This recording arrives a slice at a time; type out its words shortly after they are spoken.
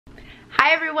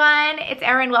Hi everyone, it's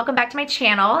Erin. Welcome back to my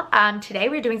channel. Today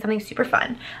we're doing something super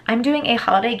fun. I'm doing a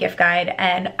holiday gift guide,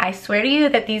 and I swear to you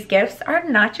that these gifts are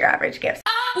not your average gifts.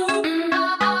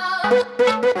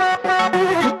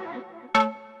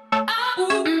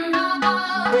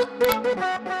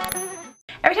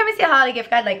 Every time I see a holiday gift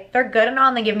guide, like, they're good and all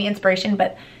and they give me inspiration,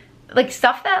 but like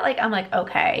stuff that like I'm like,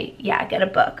 okay, yeah, get a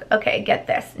book, okay, get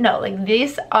this. No, like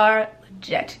these are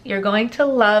legit. You're going to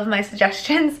love my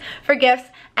suggestions for gifts.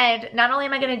 And not only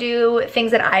am I going to do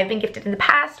things that I've been gifted in the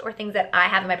past or things that I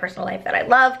have in my personal life that I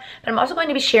love, but I'm also going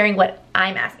to be sharing what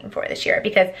I'm asking for this year,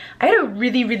 because I had a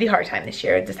really hard time this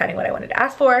year deciding what I wanted to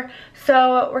ask for.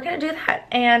 So we're going to do that,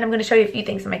 and I'm going to show you a few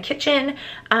things in my kitchen.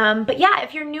 But yeah,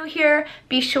 if you're new here,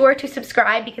 be sure to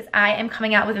subscribe, because I am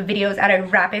coming out with videos at a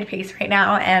rapid pace right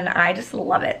now and I just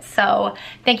love it. So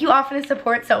thank you all for the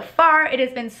support so far. It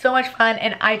has been so much fun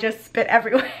and I just spit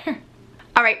everywhere.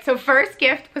 All right, so first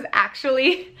gift was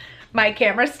actually my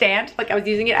camera stand. Like, I was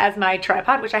using it as my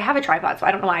tripod, which I have a tripod, so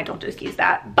I don't know why I don't just use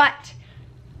that. But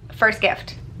first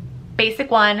gift,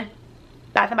 basic one,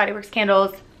 Bath & Body Works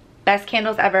candles, best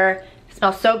candles ever,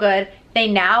 smells so good. They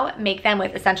now make them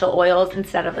with essential oils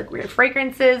instead of like weird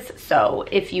fragrances. So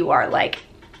if you are like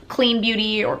clean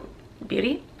beauty,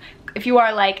 if you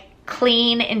are like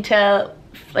clean into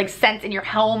like scents in your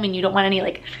home and you don't want any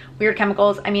like weird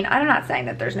chemicals. I mean, I'm not saying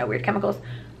that there's no weird chemicals,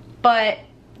 but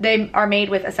they are made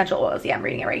with essential oils. Yeah, I'm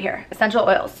reading it right here. Essential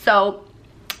oils. So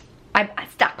I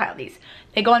stockpile these.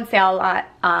 They go on sale a lot.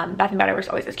 Bath & Body Works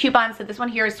always has coupons. So this one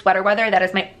here is Sweater Weather. That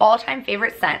is my all-time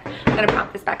favorite scent. I'm gonna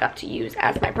prop this back up to use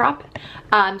as my prop.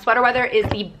 Sweater Weather is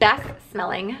the best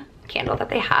smelling candle that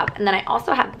they have. And then I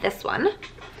also have this one.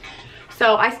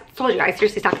 So I told you, I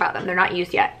seriously stockpile them. They're not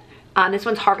used yet. This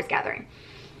one's Harvest Gathering.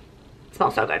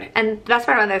 Smells so good. And the best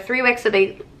part about them, they're 3 wicks, so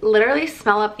they literally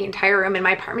smell up the entire room. And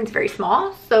my apartment's very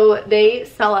small, so they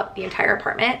smell up the entire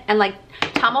apartment. And like,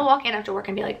 Tom will walk in after work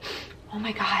and be like, oh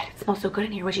my god, it smells so good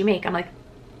in here, what'd you make? I'm like,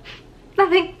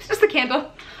 nothing, it's just a candle.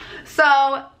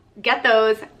 So get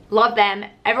those. Love them.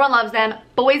 Everyone loves them.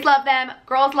 Boys love them.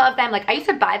 Girls love them. Like, I used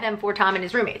to buy them for Tom and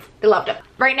his roommates. They loved them.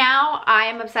 Right now, I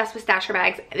am obsessed with stasher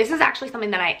bags. This is actually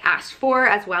something that I asked for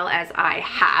as well as I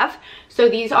have. So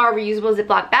these are reusable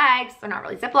Ziploc bags. They're not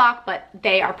really Ziploc, but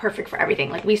they are perfect for everything.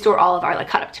 Like, we store all of our like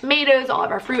cut up tomatoes, all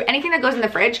of our fruit, anything that goes in the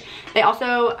fridge. They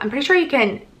also, I'm pretty sure you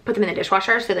can put them in the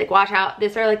dishwasher. So like, wash out.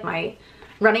 These are like my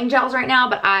running gels right now,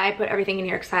 but I put everything in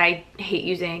here because I hate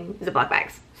using Ziploc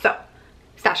bags. So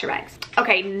stasher bags.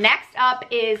 Okay, next up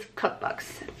is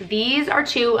cookbooks. These are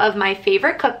 2 of my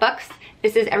favorite cookbooks.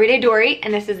 This is Everyday Dory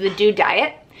and this is the Dude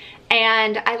Diet.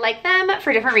 And I like them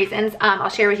for different reasons. I'll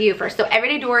share with you first. So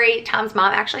Everyday Dory, Tom's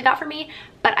mom actually got for me,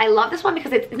 but I love this one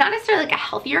because it's not necessarily like a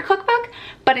healthier cookbook,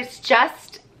 but it's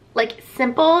just like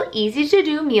simple, easy to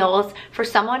do meals for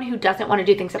someone who doesn't want to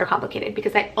do things that are complicated.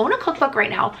 Because I own a cookbook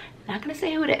right now. I'm not gonna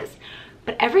say who it is,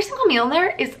 but every single meal in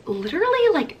there is literally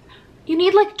like, you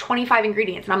need like 25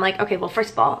 ingredients. And I'm like, okay, well,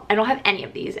 first of all, I don't have any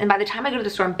of these. And by the time I go to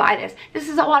the store and buy this, this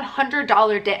is a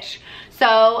 $100 dish. So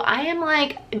I am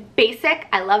like basic.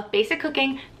 I love basic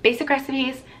cooking, basic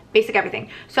recipes, basic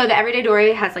everything. So the Everyday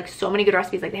Dory has like so many good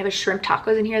recipes. Like, they have a shrimp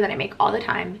tacos in here that I make all the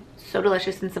time. So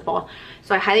delicious and simple.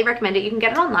 So I highly recommend it. You can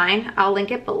get it online. I'll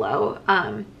link it below.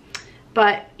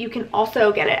 But you can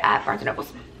also get it at Barnes &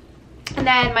 Noble's. And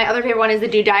then my other favorite one is the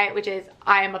Dude Diet, which is,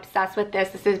 I am obsessed with this.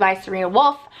 This is by Serena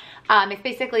Wolf. It's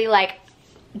basically like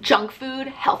junk food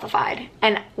healthified,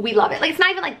 and we love it. Like, it's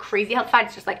not even like crazy healthified.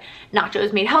 It's just like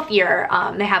nachos made healthier.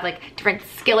 They have like different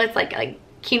skillets, like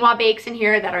quinoa bakes in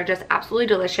here that are just absolutely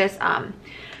delicious.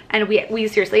 And we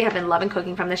seriously have been loving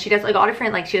cooking from this. She does like all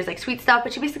different, like she does like sweet stuff,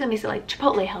 but she basically makes it like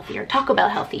Chipotle healthy or Taco Bell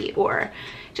healthy, or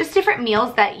just different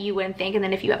meals that you wouldn't think. And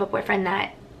then if you have a boyfriend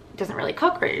that doesn't really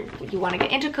cook, or you want to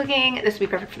get into cooking, this would be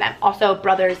perfect for them. Also,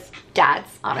 brothers, dads,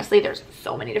 honestly, there's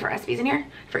so many different recipes in here.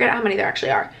 Forget how many there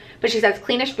actually are. But she says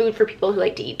cleanish food for people who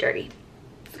like to eat dirty.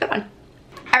 It's a good one.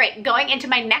 All right, going into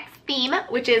my next theme,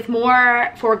 which is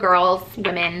more for girls,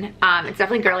 women. It's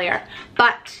definitely girlier.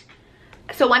 But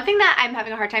so one thing that I'm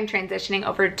having a hard time transitioning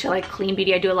over to like clean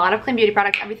beauty, I do a lot of clean beauty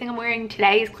products. Everything I'm wearing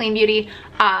today is clean beauty,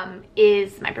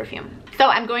 is my perfume. So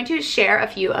I'm going to share a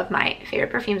few of my favorite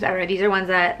perfumes ever. These are ones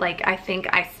that like, I think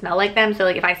I smell like them. So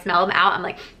like, if I smell them out, I'm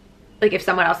like if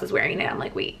someone else is wearing it, I'm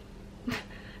like, wait,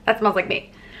 that smells like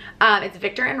me. It's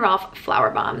Viktor and Rolf Flower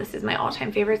Bomb. This is my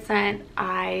all-time favorite scent.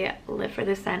 I live for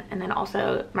this scent. And then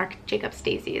also Marc Jacobs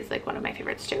Daisy is like one of my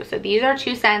favorites too. So these are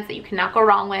 2 scents that you cannot go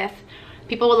wrong with.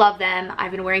 People will love them.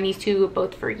 I've been wearing these 2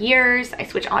 both for years. I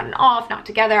switch on and off, not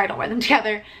together. I don't wear them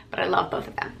together, but I love both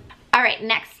of them. All right,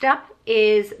 next up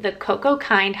is the Cocoa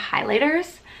Kind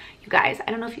highlighters. You guys,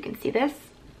 I don't know if you can see this.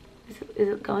 Is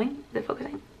it going? Is it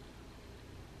focusing?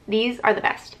 These are the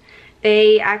best.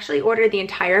 They actually ordered the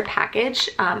entire package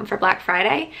for Black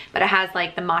Friday, but it has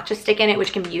like the matcha stick in it,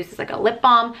 which can be used as like a lip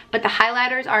balm. But the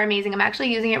highlighters are amazing. I'm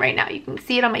actually using it right now. You can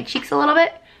see it on my cheeks a little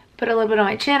bit. Put a little bit on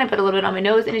my chin, I put a little bit on my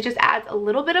nose, and it just adds a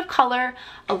little bit of color,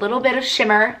 a little bit of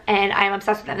shimmer, and I'm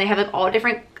obsessed with them. They have like all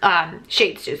different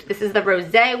shades too. So this is the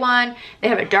rosé one. They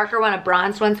have a darker one, a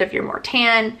bronze one, so if you're more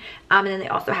tan. And then they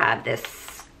also have this,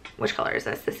 which color is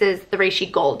this? This is the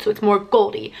reishi gold, so it's more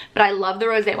goldy. But I love the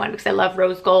rosé one because I love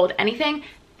rose gold anything.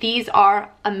 These are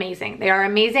amazing. They are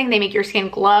amazing. They make your skin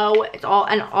glow. It's all,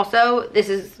 and also this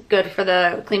is good for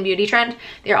the clean beauty trend.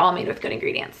 They're all made with good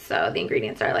ingredients. So the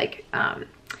ingredients are like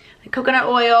coconut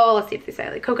oil. Let's see if they say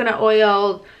like coconut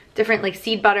oil, different like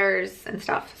seed butters and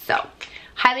stuff. So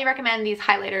highly recommend these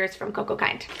highlighters from Coco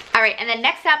Kind. All right, and then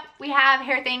next up we have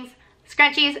hair things,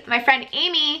 scrunchies. My friend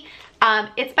Amy,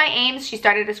 It's by Ames. She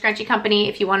started a scrunchie company.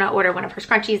 If you want to order one of her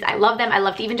scrunchies, I love them. I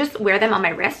love to even just wear them on my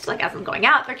wrist, like as I'm going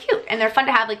out. They're cute and they're fun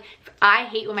to have. Like, I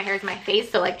hate when my hair is in my face,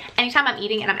 so like anytime I'm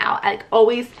eating and I'm out, I like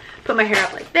always put my hair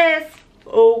up like this.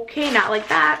 Okay, not like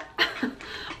that. I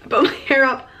put my hair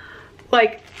up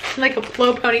like a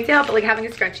low ponytail, but like having a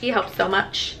scrunchie helps so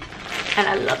much. And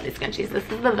I love these scrunchies. This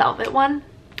is the velvet one.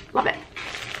 Love it.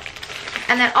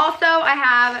 And then also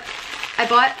I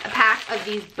bought a pack of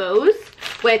these bows,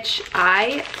 which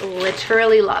I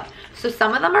literally love. So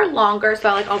some of them are longer, so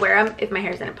I'll wear them if my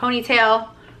hair's in a ponytail.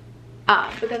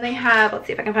 But then they have, let's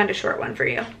see if I can find a short one for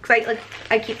you. Cause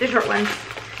I keep the short ones.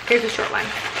 Here's a short one.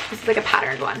 This is like a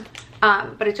patterned one.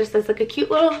 But it just does like a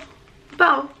cute little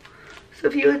bow. So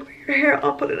if you like wear your hair,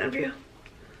 I'll put it on for you.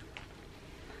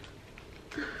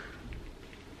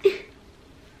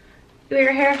 You wear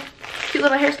your hair, cute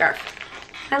little hair scarf.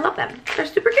 I love them. They're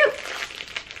super cute.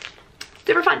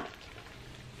 Super fun.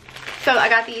 So I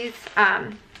got these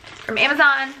from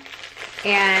Amazon,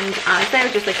 and honestly I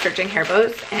was just like searching hair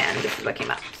bows and this is what came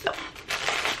up. So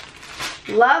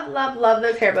love, love, love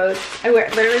those hair bows. I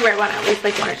literally wear one at least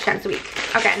like 1 or 2 times a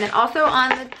week. Okay, and then also on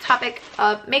the topic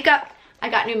of makeup, I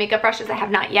got new makeup brushes. I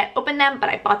have not yet opened them, but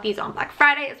I bought these on Black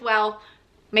Friday as well.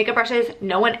 Makeup brushes,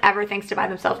 no one ever thinks to buy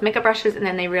themselves makeup brushes and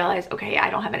then they realize, okay, I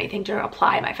don't have anything to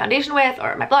apply my foundation with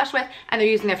or my blush with, and they're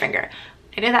using their finger.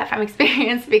 I did that from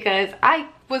experience because I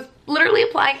was literally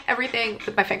applying everything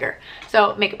with my finger.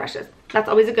 So makeup brushes, that's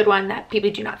always a good one that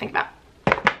people do not think about.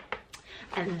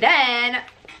 And then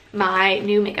my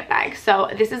new makeup bag. So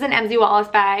this is an MZ Wallace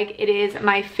bag. It is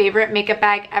my favorite makeup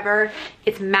bag ever.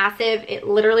 It's massive. It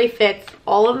literally fits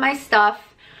all of my stuff.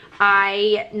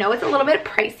 I know it's a little bit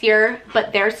pricier,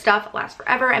 but their stuff lasts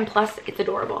forever, and plus it's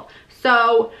adorable.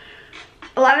 So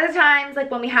a lot of the times,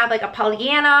 like when we have like a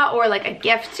Pollyanna or like a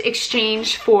gift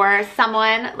exchange for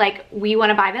someone, like we want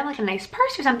to buy them like a nice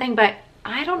purse or something, but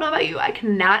I don't know about you, I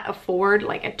cannot afford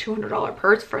like a $200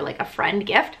 purse for like a friend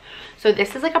gift. So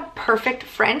this is like a perfect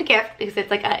friend gift because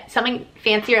it's like something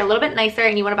fancier, a little bit nicer,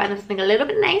 and you want to buy them something a little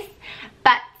bit nice,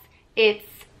 but it's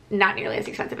not nearly as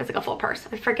expensive as like a full purse.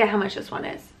 I forget how much this one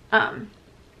is. I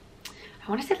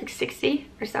want to say like 60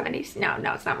 or 70. No,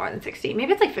 it's not more than 60.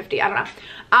 Maybe it's like 50. I don't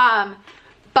know.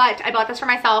 But I bought this for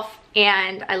myself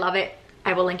and I love it.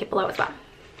 I will link it below as well.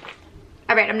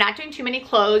 All right, I'm not doing too many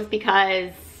clothes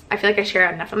because I feel like I share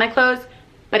enough of my clothes.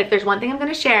 But if there's one thing I'm going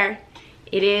to share,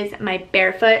 it is my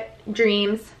Barefoot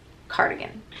Dreams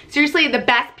cardigan. Seriously, the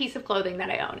best piece of clothing that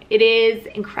I own. It is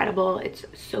incredible. It's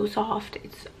so soft.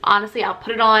 It's honestly, I'll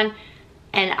put it on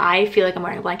and I feel like I'm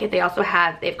wearing a blanket. They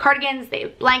have cardigans, they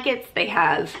have blankets, they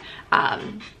have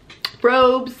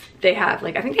robes, they have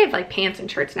like, I think they have like pants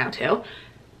and shirts now too.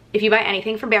 If you buy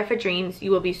anything from Barefoot Dreams,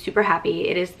 you will be super happy.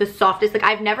 It is the softest, like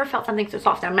I've never felt something so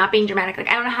soft. I'm not being dramatic. Like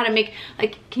I don't know how to make,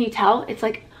 like, can you tell? It's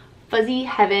like fuzzy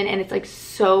heaven and it's like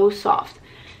so soft.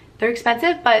 They're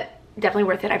expensive, but definitely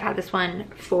worth it. I've had this one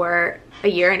for a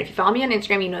year, and if you follow me on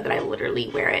Instagram, you know that I literally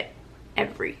wear it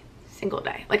every single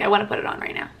day. Like I want to put it on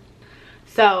right now.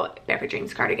 So Barefoot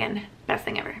Dreams cardigan, best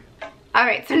thing ever. All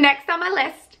right, so next on my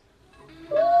list,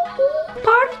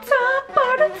 party time,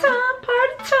 party time,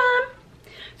 party time.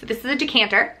 So this is a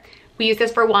decanter. We use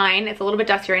this for wine. It's a little bit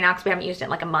dusty right now because we haven't used it in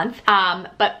like a month.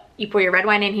 But you pour your red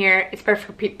wine in here. It's perfect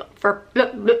for people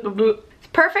it's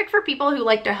perfect for people who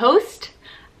like to host.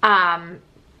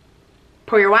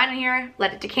 Pour your wine in here,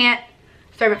 let it decant,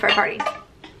 serve it for a party.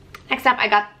 Next up, I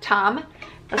got Tom.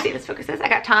 Let's see if this focuses. I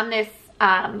got Tom this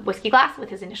whiskey glass with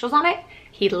his initials on it.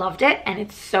 He loved it and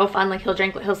it's so fun. Like he'll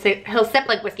sip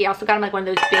like whiskey. I also got him like one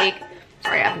of those big,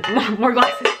 sorry, I have more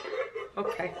glasses.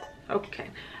 Okay.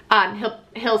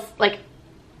 He'll like,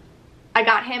 I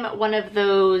got him one of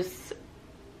those,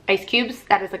 ice cubes.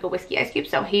 That is like a whiskey ice cube.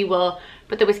 So he will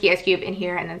put the whiskey ice cube in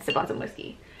here and then sip on some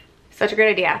whiskey. Such a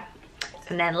great idea.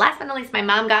 And then last but not least, my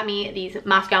mom got me these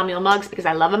Moscow Mule mugs because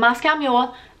I love a Moscow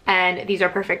Mule. And these are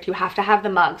perfect. You have to have the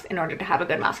mugs in order to have a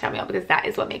good Moscow Mule because that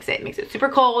is what makes it. It makes it super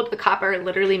cold. The copper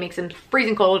literally makes them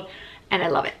freezing cold and I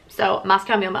love it. So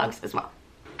Moscow Mule mugs as well.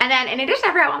 And then in addition,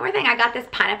 I forgot one more thing. I got this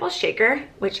pineapple shaker,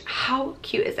 which how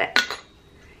cute is it?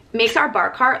 Makes our bar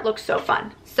cart look so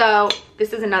fun. So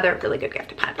this is another really good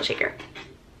gift, a pineapple shaker.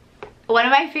 One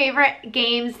of my favorite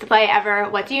games to play ever,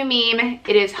 What Do You Meme?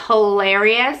 It is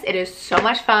hilarious. It is so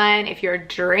much fun. If you're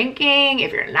drinking,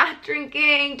 if you're not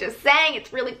drinking, just saying,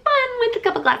 it's really fun with a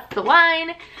couple glasses of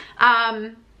wine.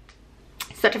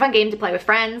 Such a fun game to play with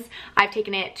friends. I've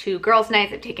taken it to girls'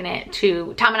 nights. I've taken it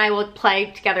to, Tom and I will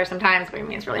play together sometimes, but I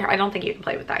mean, it's really hard. I don't think you can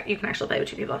play with that. You can actually play with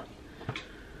 2 people.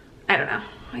 I don't know.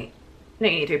 Wait, no,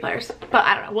 you need 3 players, but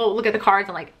I don't know. We'll look at the cards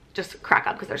and like just crack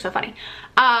up because they're so funny.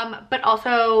 But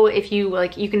also if you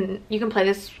like, you can play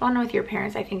this one with your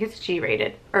parents. I think it's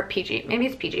G-rated or PG. Maybe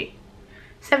it's PG.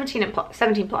 17 plus.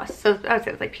 So I would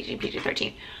say it's like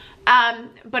PG-13.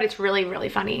 But it's really, really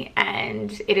funny and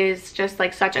it is just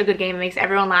like such a good game. It makes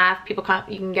everyone laugh. People come,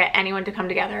 you can get anyone to come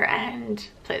together and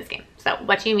play this game. So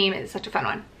What Do You Meme is such a fun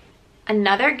one.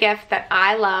 Another gift that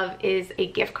I love is a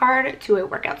gift card to a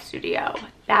workout studio.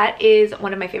 That is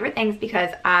one of my favorite things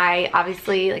because I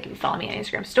obviously, like if you follow me on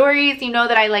Instagram stories, you know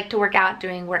that I like to work out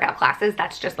doing workout classes.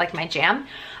 That's just like my jam.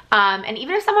 And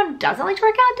even if someone doesn't like to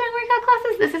work out doing workout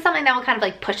classes, this is something that will kind of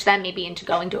like push them maybe into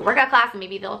going to a workout class and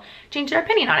maybe they'll change their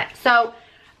opinion on it. So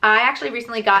I actually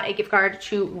recently got a gift card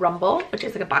to Rumble, which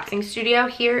is like a boxing studio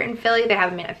here in Philly. They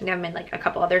have them in, I think they have them in like a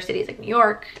couple other cities like New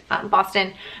York,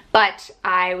 Boston, but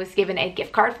I was given a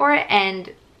gift card for it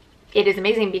and it is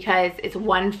amazing because it's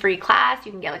one free class.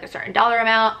 You can get like a certain dollar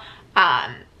amount,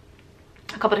 a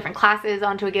couple different classes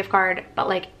onto a gift card, but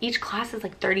like each class is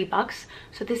like 30 bucks.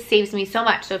 So this saves me so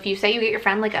much. So if you say you get your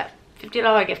friend like a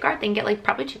 $50 gift card, they can get like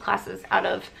probably 2 classes out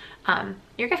of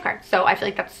your gift card. So I feel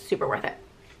like that's super worth it.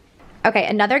 Okay,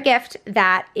 another gift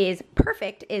that is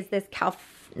perfect is this Calpac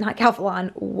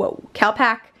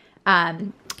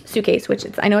suitcase, which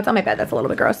I know it's on my bed, that's a little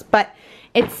bit gross, but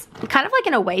it's kind of like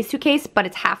an away suitcase, but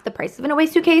it's half the price of an away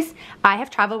suitcase. I have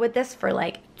traveled with this for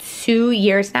like 2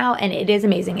 years now and it is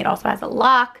amazing. It also has a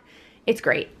lock. It's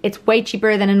great. It's way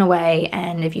cheaper than an away,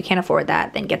 and if you can't afford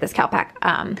that, then get this Calpac.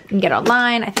 You can get it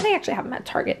online. I think they actually have them at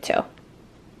Target too.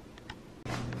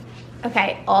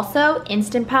 Okay, also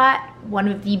Instant Pot, one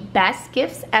of the best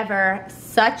gifts ever.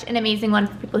 Such an amazing one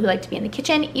for people who like to be in the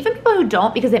kitchen, even people who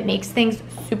don't, because it makes things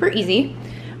super easy.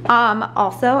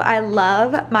 Also, I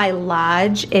love my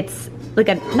Lodge. It's like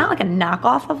not like a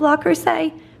knockoff of Le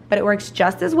Creuset, but it works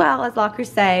just as well as Le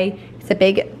Creuset. It's a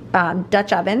big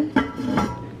Dutch oven.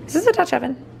 Is this a Dutch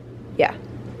oven? Yeah.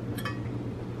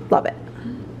 Love it.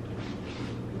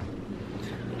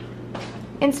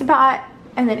 Instant Pot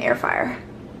and then air fryer.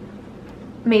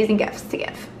 Amazing gifts to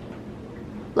give.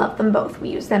 Love them both. We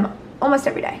use them almost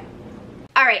every day.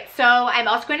 All right, so I'm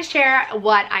also going to share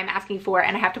what I'm asking for,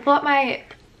 and I have to pull up my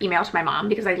email to my mom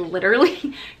because I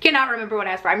literally cannot remember what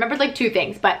I asked for. I remembered like 2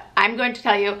 things, but I'm going to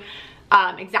tell you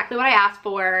exactly what I asked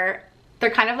for. They're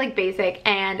kind of like basic,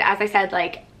 and as I said,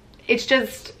 like it's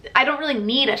just, I don't really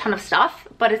need a ton of stuff,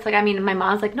 but it's like, I mean, my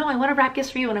mom's like, no, I want to wrap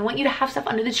gifts for you and I want you to have stuff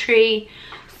under the tree.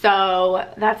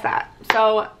 So that's that.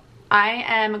 So I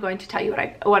am going to tell you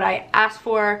what I asked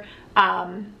for,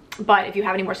 but if you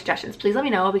have any more suggestions, please let me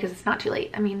know because it's not too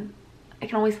late. I mean, I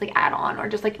can always like add on, or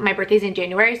just like my birthday's in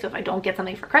January, so if I don't get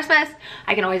something for Christmas,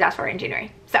 I can always ask for it in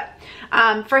January. So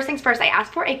first things first, I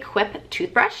asked for a Quip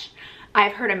toothbrush.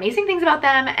 I've heard amazing things about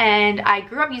them, and I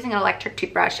grew up using an electric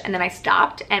toothbrush and then I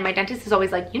stopped, and my dentist is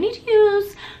always like, you need to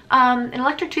use an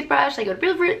electric toothbrush, like it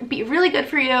would be really good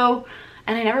for you,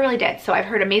 and I never really did. So I've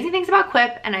heard amazing things about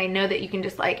Quip, and I know that you can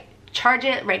just like charge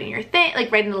it right in your thing,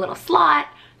 like right in the little slot.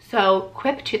 So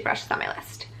Quip toothbrush is on my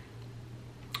list.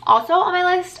 Also on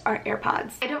my list are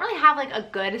AirPods. I don't really have like a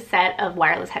good set of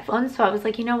wireless headphones, so I was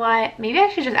like, you know what, maybe I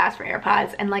should just ask for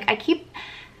AirPods. And like I keep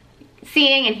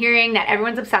seeing and hearing that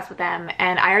everyone's obsessed with them,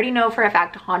 and I already know for a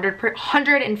fact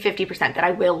 150% that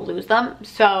I will lose them.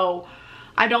 So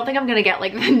I don't think I'm gonna get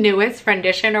like the newest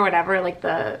rendition or whatever, like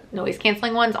the noise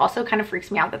canceling ones. Also kind of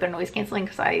freaks me out that they're noise canceling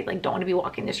because I like don't want to be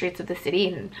walking the streets of the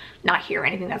city and not hear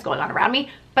anything that's going on around me,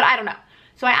 but I don't know.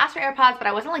 So I asked for AirPods, but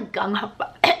I wasn't like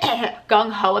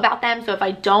gung-ho about them, so if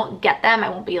I don't get them, I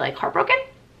won't be like heartbroken.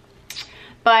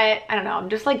 But I don't know, I'm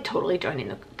just like totally joining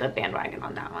the bandwagon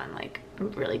on that one. Like I'm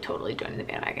really totally joining the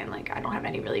bandwagon. Like I don't have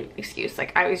any really excuse.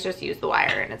 Like I always just use the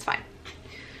wire and it's fine.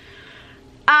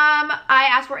 I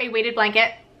asked for a weighted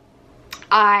blanket.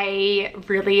 I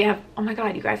really have, oh my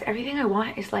God, you guys, everything I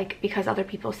want is like because other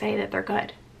people say that they're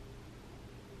good.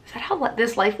 Is that how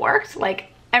this life works? Like,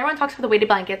 everyone talks about the weighted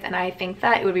blankets, and I think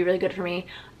that it would be really good for me.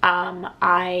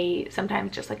 I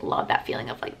sometimes just like love that feeling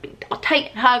of like being all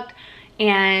tight and hugged,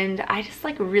 and I just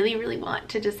like really want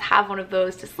to just have one of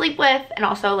those to sleep with. And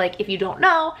also, like, if you don't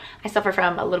know, I suffer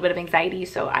from a little bit of anxiety,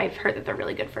 so I've heard that they're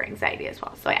really good for anxiety as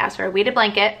well. So I asked for a weighted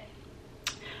blanket.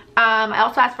 I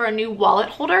also asked for a new wallet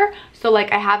holder. So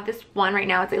like I have this one right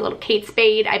now, it's a little Kate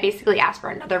Spade. I basically asked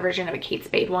for another version of a Kate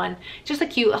Spade one. Just a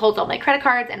cute, it holds all my credit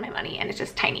cards and my money, and it's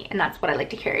just tiny, and that's what I like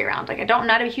to carry around. Like, I'm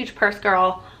not a huge purse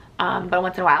girl, but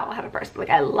once in a while I'll have a purse. But like,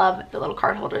 I love the little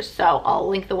card holders, so I'll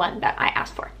link the one that I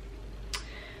asked for.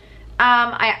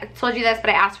 I told you this, but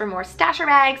I asked for more stasher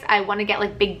bags. I want to get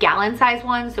like big gallon size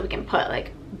ones so we can put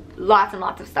like lots and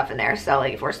lots of stuff in there. So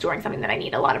like if we're storing something that I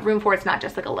need a lot of room for, it's not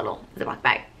just like a little Ziploc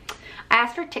bag. I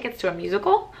asked for tickets to a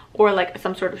musical or like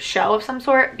some sort of show of some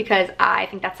sort, because I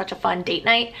think that's such a fun date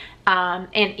night. And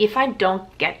if I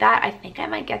don't get that, I think I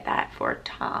might get that for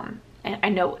Tom. And I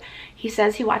know he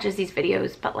says he watches these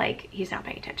videos, but like he's not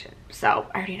paying attention. So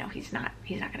I already know he's not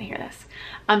gonna hear this.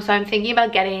 So I'm thinking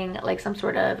about getting like some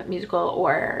sort of musical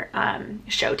or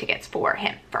show tickets for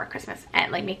him for Christmas,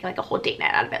 and like making like a whole date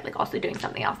night out of it. Like also doing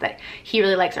something else that he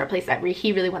really likes, or a place that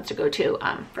he really wants to go to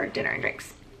for dinner and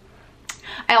drinks.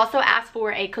 I also asked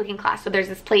for a cooking class. So there's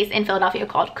this place in Philadelphia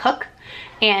called Cook,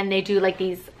 and they do like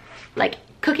these like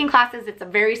cooking classes. It's a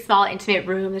very small, intimate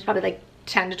room. There's probably like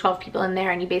 10 to 12 people in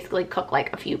there, and you basically cook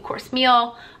like a few course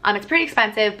meal. It's pretty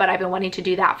expensive, but I've been wanting to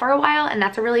do that for a while, and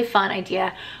that's a really fun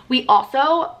idea. We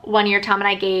also, one year, Tom and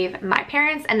I gave my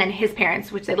parents and then his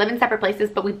parents, which they live in separate places,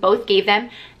 but we both gave them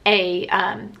a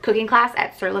cooking class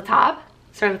at Sur La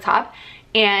Table,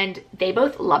 and they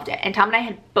both loved it. And Tom and I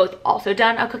had both also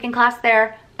done a cooking class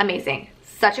there. Amazing.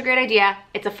 Such a great idea.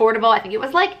 It's affordable. I think it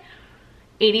was like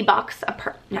 80 bucks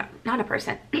a no, not a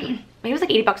person. Maybe it was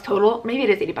like 80 bucks total. Maybe it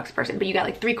is 80 bucks a person, but you got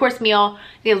like 3-course meal.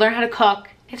 You learn how to cook.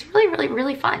 It's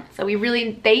really fun. So they really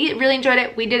enjoyed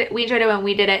it. We enjoyed it when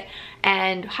we did it,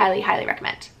 and highly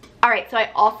recommend. All right, so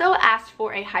I also asked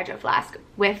for a hydro flask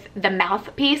with the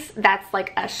mouthpiece that's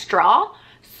like a straw.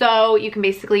 So you can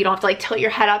basically, you don't have to like tilt your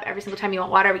head up every single time you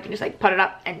want water. We can just like put it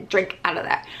up and drink out of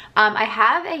that. I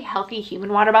have a healthy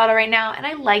human water bottle right now, and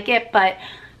I like it, but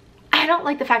I don't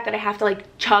like the fact that I have to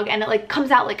like chug and it like comes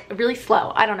out like really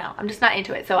slow. I don't know. I'm just not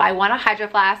into it. So I want a hydro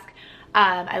flask.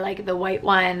 I like the white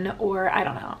one, or I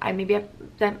don't know. I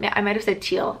might have said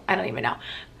teal. I don't even know.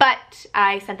 But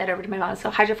I sent that over to my mom.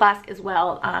 So hydro flask as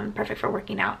well. Perfect for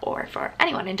working out or for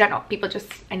anyone in general. People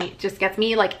just, it just gets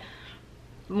me like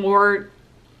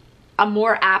I'm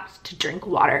more apt to drink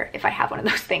water if I have one of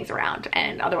those things around,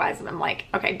 and otherwise I'm like,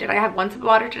 okay, did I have one sip of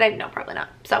water today? No, probably not.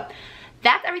 So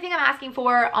that's everything I'm asking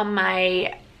for on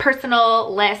my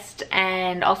personal list.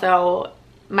 And also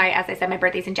as I said, my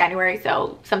birthday's in January,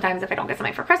 so sometimes if I don't get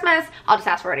something for Christmas, I'll just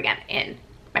ask for it again in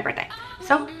my birthday.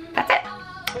 So that's it.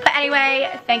 But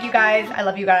anyway, thank you guys. I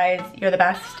love you guys. You're the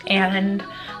best, and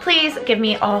please give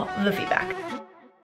me all the feedback.